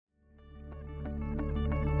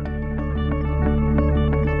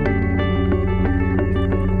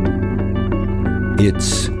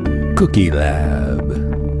It's Cookie Lab.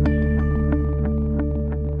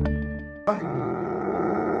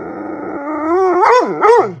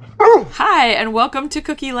 Hi, and welcome to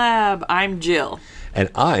Cookie Lab. I'm Jill.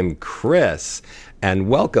 And I'm Chris. And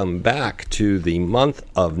welcome back to the month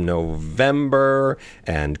of November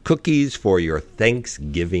and cookies for your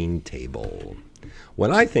Thanksgiving table.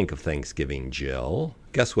 When I think of Thanksgiving, Jill,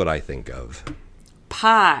 guess what I think of?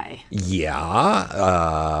 Pie.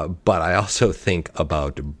 Yeah, but I also think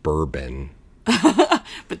about bourbon.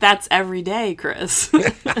 But that's every day, Chris.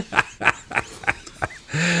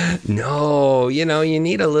 No, you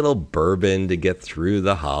need a little bourbon to get through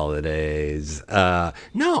the holidays. I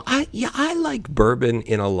like bourbon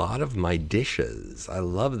in a lot of my dishes. I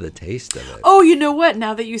love the taste of it. Oh, you know what?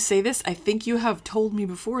 Now that you say this, I think you have told me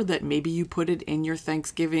before that maybe you put it in your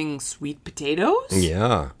Thanksgiving sweet potatoes?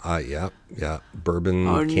 Yeah. Bourbon,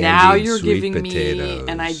 candied now you're sweet giving potatoes.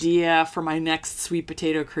 me an idea for my next sweet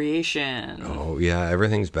potato creation. Oh, yeah,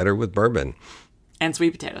 everything's better with bourbon. And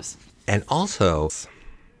sweet potatoes. And also...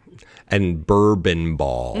 and bourbon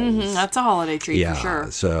balls. Mm-hmm, that's a holiday treat for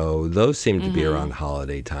sure. So those seem to be around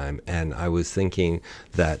holiday time. And I was thinking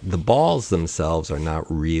that the balls themselves are not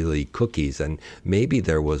really cookies. And maybe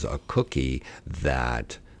there was a cookie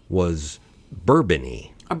that was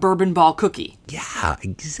bourbon-y. A bourbon ball cookie. Yeah,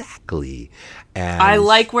 exactly. And I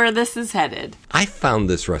like where this is headed. I found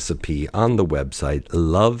this recipe on the website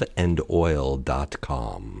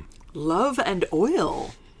loveandoil.com. Love and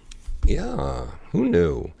oil. Yeah, who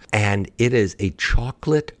knew? And it is a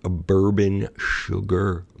chocolate bourbon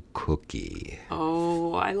sugar cookie.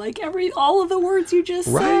 Oh, I like all of the words you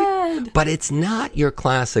just said. But it's not your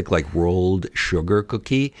classic rolled sugar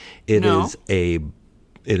cookie. It is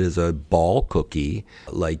a ball cookie,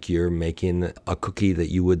 like you're making a cookie that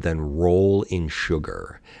you would then roll in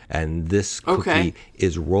sugar. And this cookie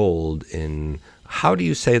is rolled in, how do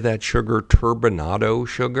you say that sugar? Turbinado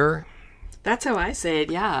sugar? That's how I say it,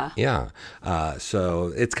 yeah. Yeah.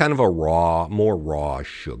 So it's kind of more raw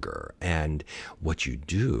sugar. And what you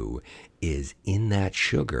do is in that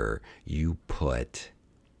sugar, you put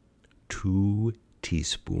 2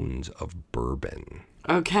 teaspoons of bourbon.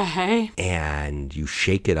 Okay. And you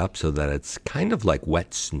shake it up so that it's kind of like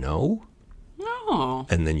wet snow. Oh.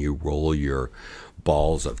 And then you roll your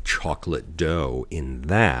balls of chocolate dough in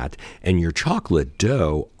that. And your chocolate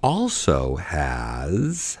dough also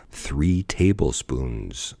has 3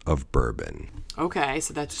 tablespoons of bourbon. Okay,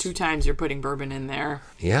 so that's 2 times you're putting bourbon in there.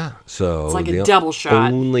 Yeah, so it's like a double shot.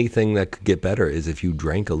 The only thing that could get better is if you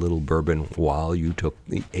drank a little bourbon while you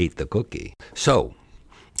ate the cookie. So,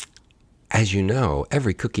 as you know,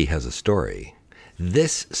 every cookie has a story.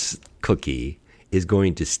 This cookie is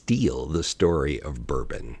going to steal the story of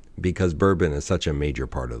bourbon because bourbon is such a major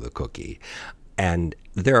part of the cookie. And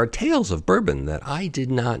there are tales of bourbon that I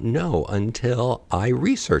did not know until I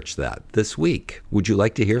researched that this week. Would you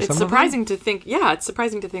like to hear some of them? It's surprising to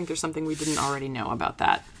think there's something we didn't already know about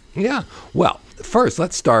that. Yeah. Well, first,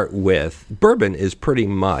 let's start with bourbon is pretty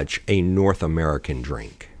much a North American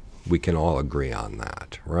drink. We can all agree on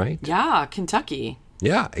that, right? Yeah, Kentucky.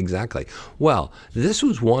 Yeah, exactly. Well, this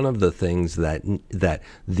was one of the things that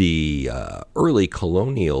the early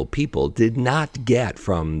colonial people did not get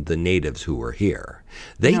from the natives who were here.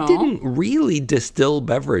 They didn't really distill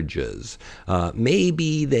beverages.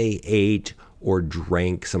 Maybe they ate or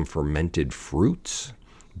drank some fermented fruits,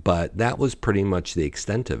 but that was pretty much the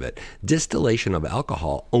extent of it. Distillation of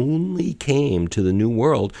alcohol only came to the New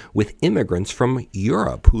World with immigrants from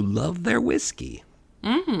Europe who loved their whiskey.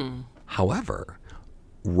 Mm-hmm. However,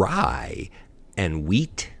 rye and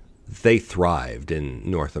wheat, they thrived in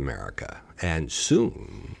North America. And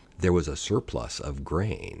soon there was a surplus of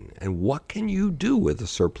grain. And what can you do with a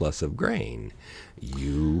surplus of grain?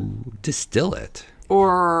 You distill it.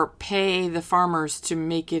 Or pay the farmers to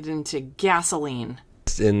make it into gasoline.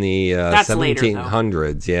 In the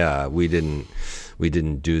 1700s, yeah, we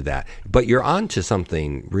didn't do that. But you're on to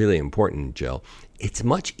something really important, Jill. It's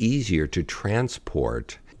much easier to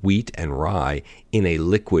transport wheat and rye in a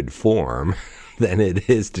liquid form than it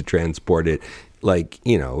is to transport it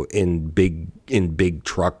in big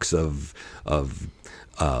trucks of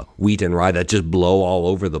wheat and rye that just blow all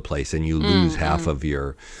over the place and you lose half of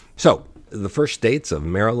your. So the first states of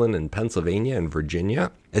Maryland and Pennsylvania and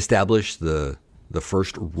Virginia established the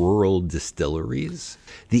first rural distilleries.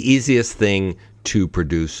 The easiest thing to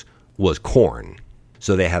produce was corn.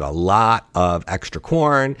 So they had a lot of extra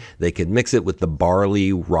corn. They could mix it with the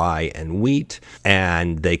barley, rye, and wheat,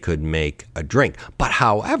 and they could make a drink. But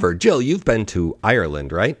however, Jill, you've been to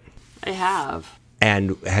Ireland, right? I have.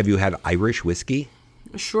 And have you had Irish whiskey?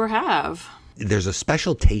 Sure have. There's a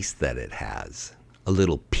special taste that it has. a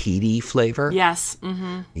little peaty flavor? Yes.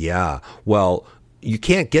 Mm-hmm. Yeah. Well, you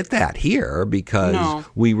can't get that here because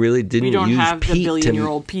we really didn't use peat. We don't have the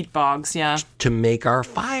billion-year-old peat bogs, to make our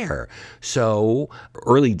fire. So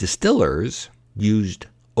early distillers used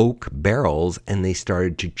oak barrels and they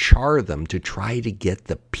started to char them to try to get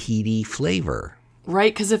the peaty flavor.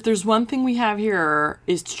 Right, because if there's one thing we have here,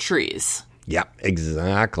 is trees. Yeah,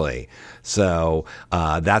 exactly. So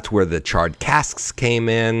that's where the charred casks came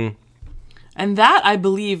in. And that, I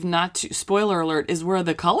believe, spoiler alert, is where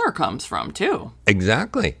the color comes from, too.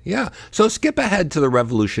 Exactly, yeah. So skip ahead to the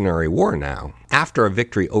Revolutionary War now. After a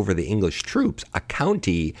victory over the English troops, a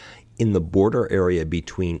county in the border area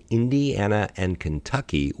between Indiana and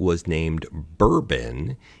Kentucky was named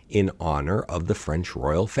Bourbon in honor of the French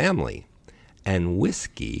royal family. And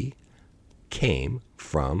whiskey came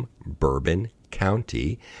from Bourbon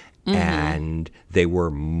County, and they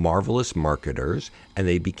were marvelous marketers, and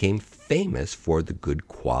they became famous for the good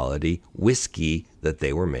quality whiskey that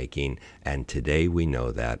they were making. And today we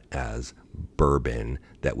know that as bourbon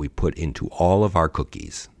that we put into all of our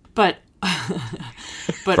cookies. But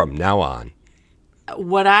from now on.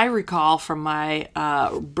 What I recall from my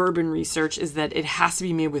bourbon research is that it has to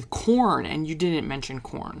be made with corn, and you didn't mention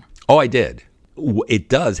corn. Oh, I did. It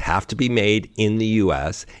does have to be made in the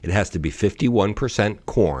U.S. It has to be 51%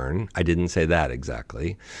 corn. I didn't say that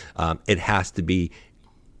exactly. It has to be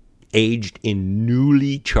aged in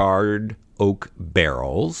newly charred oak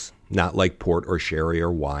barrels, not like port or sherry or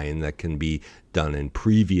wine that can be done in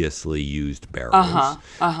previously used barrels.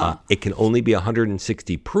 It can only be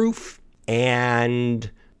 160 proof, and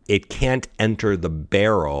it can't enter the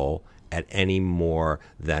barrel at any more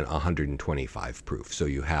than 125 proof. So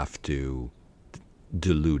you have to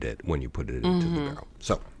dilute it when you put it into the barrel.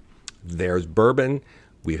 So there's bourbon.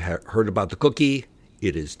 We've heard about the cookie.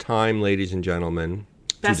 It is time, ladies and gentlemen,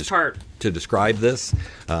 Best part. to describe this.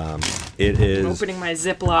 It is... I'm opening my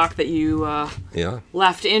Ziploc that you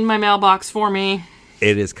left in my mailbox for me.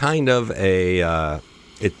 It is kind of a...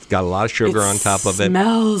 it's got a lot of sugar on top of it. It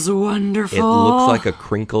smells wonderful. It looks like a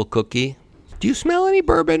crinkle cookie. Do you smell any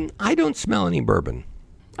bourbon? I don't smell any bourbon.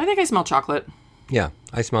 I think I smell chocolate. Yeah,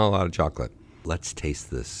 I smell a lot of chocolate. Let's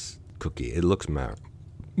taste this cookie. It looks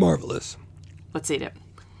marvelous. Let's eat it.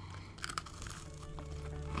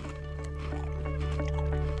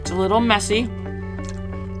 It's a little messy.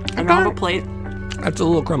 I don't have a plate. That's a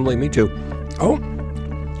little crumbly. Me too. Oh,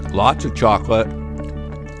 lots of chocolate.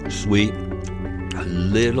 Sweet. A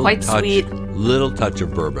little Quite touch. Sweet. Little touch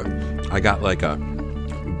of bourbon. I got like a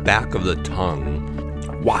back of the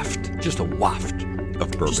tongue waft. Just a waft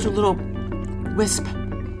of bourbon. Just a little wisp.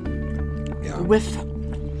 Yeah. Whiff.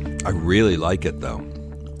 I really like it though.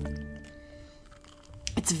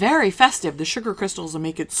 It's very festive. The sugar crystals will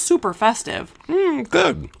make it super festive.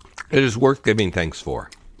 Good. It is worth giving thanks for.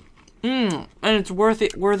 And it's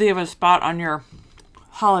worthy of a spot on your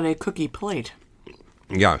holiday cookie plate.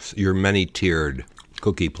 Yes, your many-tiered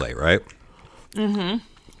cookie plate, right? Mm-hmm.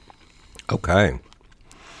 Okay.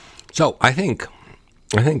 So I think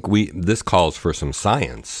this calls for some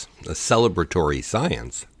science, a celebratory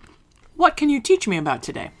science. What can you teach me about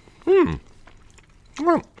today?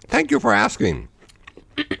 Well, thank you for asking.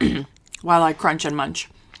 While I crunch and munch.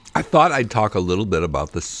 I thought I'd talk a little bit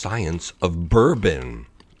about the science of bourbon.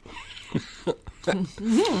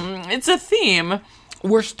 It's a theme.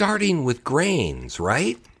 We're starting with grains,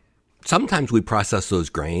 right? Sometimes we process those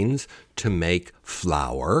grains to make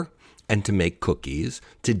flour and to make cookies.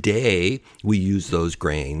 Today, we use those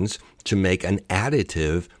grains to make an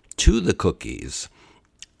additive to the cookies.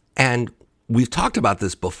 And we've talked about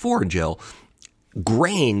this before, Jill.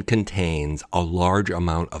 Grain contains a large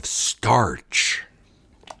amount of starch.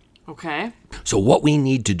 Okay. So what we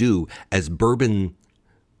need to do as bourbon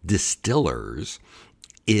distillers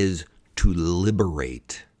is to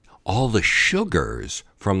liberate all the sugars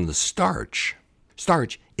from the starch.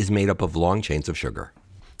 Starch is made up of long chains of sugar.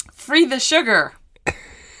 Free the sugar.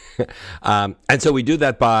 And so we do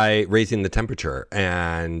that by raising the temperature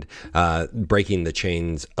and breaking the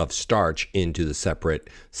chains of starch into the separate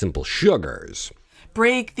simple sugars.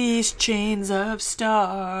 Break these chains of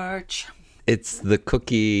starch. It's the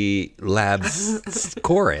Cookie Lab's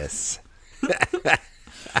chorus.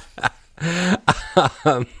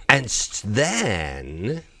 And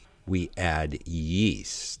then we add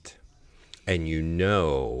yeast. And you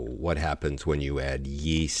know what happens when you add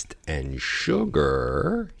yeast and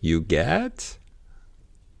sugar. You get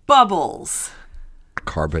Bubbles.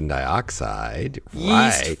 carbon dioxide.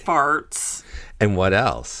 Yeast Right. farts. And what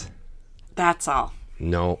else? That's all.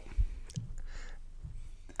 No.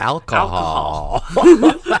 alcohol.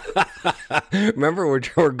 Remember,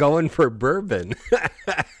 we're going for bourbon.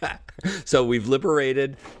 So we've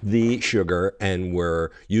liberated the sugar and we're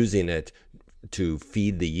using it to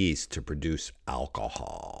feed the yeast to produce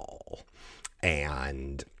alcohol.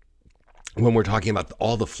 And when we're talking about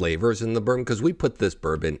all the flavors in the bourbon, because we put this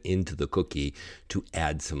bourbon into the cookie to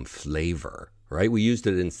add some flavor, right? We used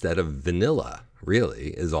it instead of vanilla,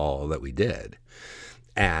 really, is all that we did.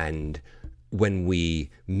 And when we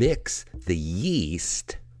mix the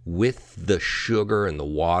yeast with the sugar and the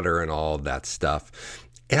water and all of that stuff,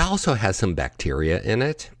 it also has some bacteria in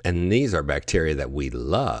it. And these are bacteria that we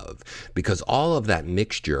love because all of that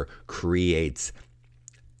mixture creates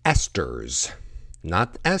esters.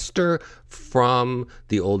 Not Esther from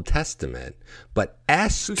the Old Testament, but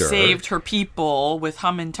Esther. Who saved her people with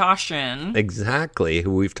Hamantashen. Exactly,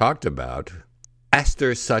 who we've talked about.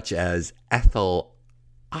 Esters such as ethyl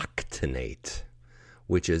octanate,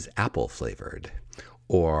 which is apple flavored,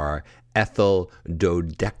 or ethyl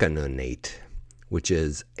dodecanonate, which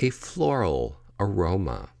is a floral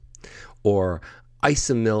aroma, or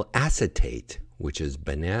isomyl acetate, which is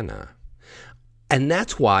banana. And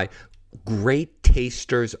that's why great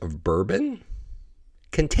tasters of bourbon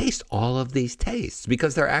can taste all of these tastes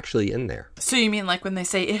because they're actually in there. So you mean like when they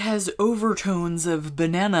say it has overtones of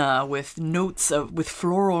banana with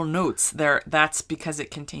floral notes, that's because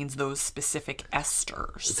it contains those specific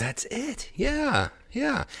esters. That's it. Yeah.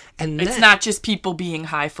 And it's not just people being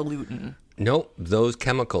highfalutin. Nope, those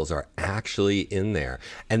chemicals are actually in there.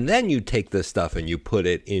 And then you take this stuff and you put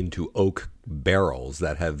it into oak barrels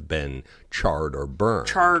that have been charred or burned.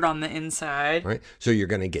 Charred on the inside. Right? So you're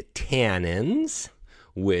going to get tannins,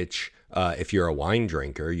 which if you're a wine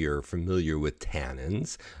drinker, you're familiar with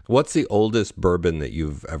tannins. What's the oldest bourbon that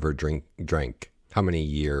you've ever drank? How many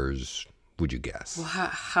years would you guess? Well,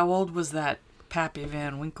 how old was that Pappy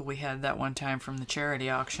Van Winkle we had that one time from the charity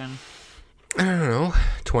auction? I don't know,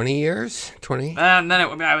 20 years? 20? Then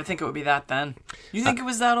I would think it would be that then. You think it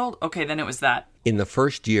was that old? Okay, then it was that. In the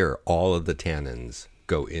first year, all of the tannins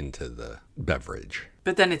go into the beverage.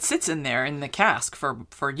 But then it sits in there in the cask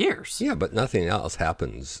for years. Yeah, but nothing else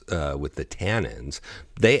happens with the tannins.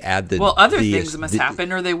 They add the... Well, other things must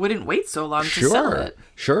happen or they wouldn't wait so long to sell it.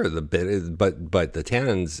 Sure, but the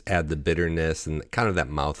tannins add the bitterness and kind of that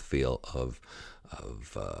mouthfeel of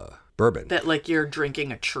bourbon. That like you're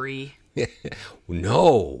drinking a tree.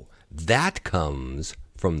 No, that comes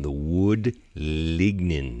from the wood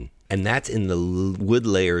lignin. And that's in the wood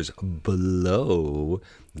layers below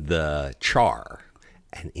the char.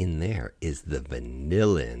 And in there is the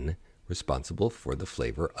vanillin, responsible for the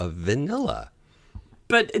flavor of vanilla.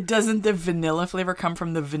 But doesn't the vanilla flavor come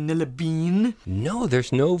from the vanilla bean? No,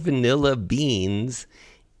 there's no vanilla beans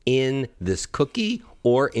in this cookie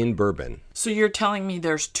or in bourbon. So you're telling me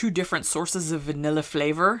there's two different sources of vanilla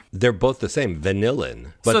flavor? They're both the same,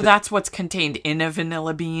 vanillin. But so that's what's contained in a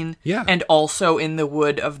vanilla bean? Yeah. And also in the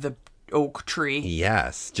wood of the oak tree?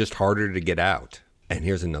 Yes, just harder to get out. And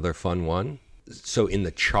here's another fun one. So in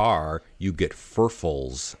the char, you get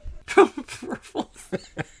furfles. Furfles?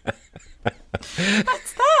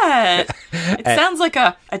 What's that? It sounds like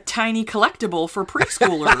a tiny collectible for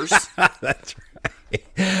preschoolers. That's right.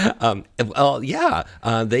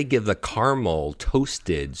 They give the caramel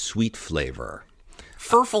toasted sweet flavor.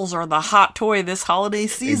 Furfles are the hot toy this holiday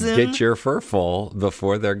season. Get your furfle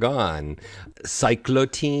before they're gone.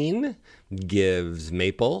 Cyclotine gives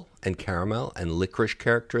maple and caramel and licorice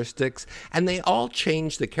characteristics, and they all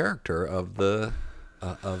change the character of the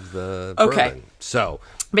bourbon. So,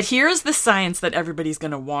 but here's the science that everybody's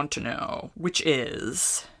going to want to know, which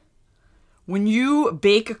is... when you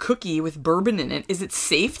bake a cookie with bourbon in it, is it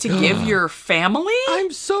safe to give your family?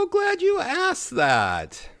 I'm so glad you asked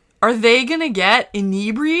that. Are they going to get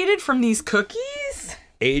inebriated from these cookies?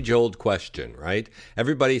 Age-old question, right?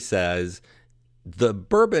 Everybody says the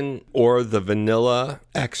bourbon or the vanilla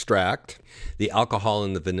extract, the alcohol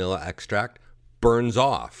in the vanilla extract burns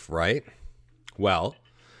off, right? Well,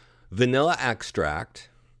 vanilla extract,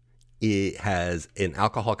 it has an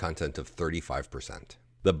alcohol content of 35%.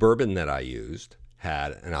 The bourbon that I used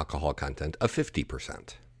had an alcohol content of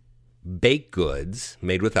 50%. Baked goods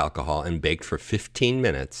made with alcohol and baked for 15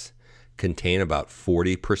 minutes contain about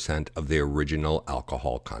 40% of the original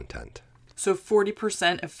alcohol content. So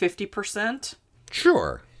 40% of 50%?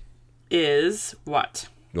 Sure. Is what?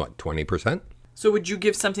 What, 20%? So would you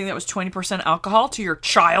give something that was 20% alcohol to your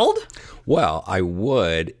child? Well, I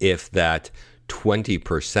would if that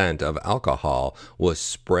 20% of alcohol was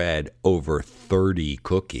spread over 30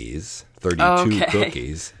 cookies, 32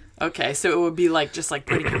 cookies. Okay, so it would be like just like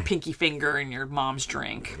putting your pinky finger in your mom's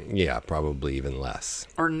drink. Yeah, probably even less.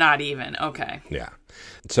 Or not even. Okay. Yeah.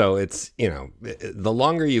 So it's, the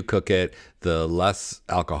longer you cook it, the less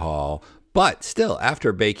alcohol. But still,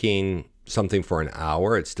 after baking something for an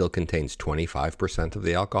hour, it still contains 25% of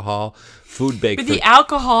the alcohol. Food baked. But the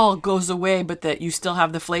alcohol goes away, but that you still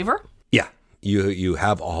have the flavor? Yeah. You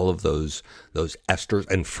have all of those esters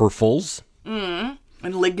and furfuls.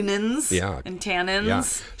 And lignins. Yeah. And tannins. Yeah.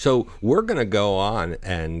 So we're going to go on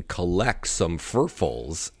and collect some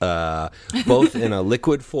furfuls, both in a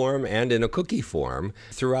liquid form and in a cookie form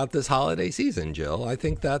throughout this holiday season, Jill. I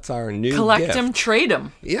think that's our new Collect gift. them, trade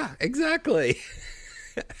them. Yeah, exactly.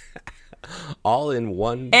 All in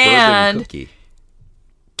one and bourbon cookie.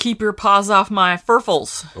 Keep your paws off my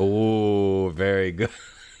furfuls. Oh, very good.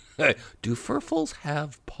 Do furfuls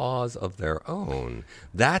have paws of their own?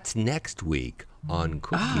 That's next week on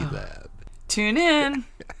Cookie Lab. Tune in.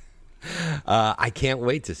 I can't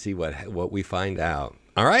wait to see what we find out.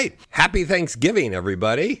 All right. Happy Thanksgiving,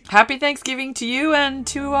 everybody. Happy Thanksgiving to you and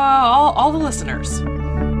to all the listeners.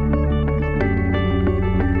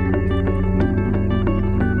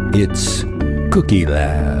 It's Cookie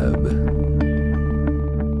Lab.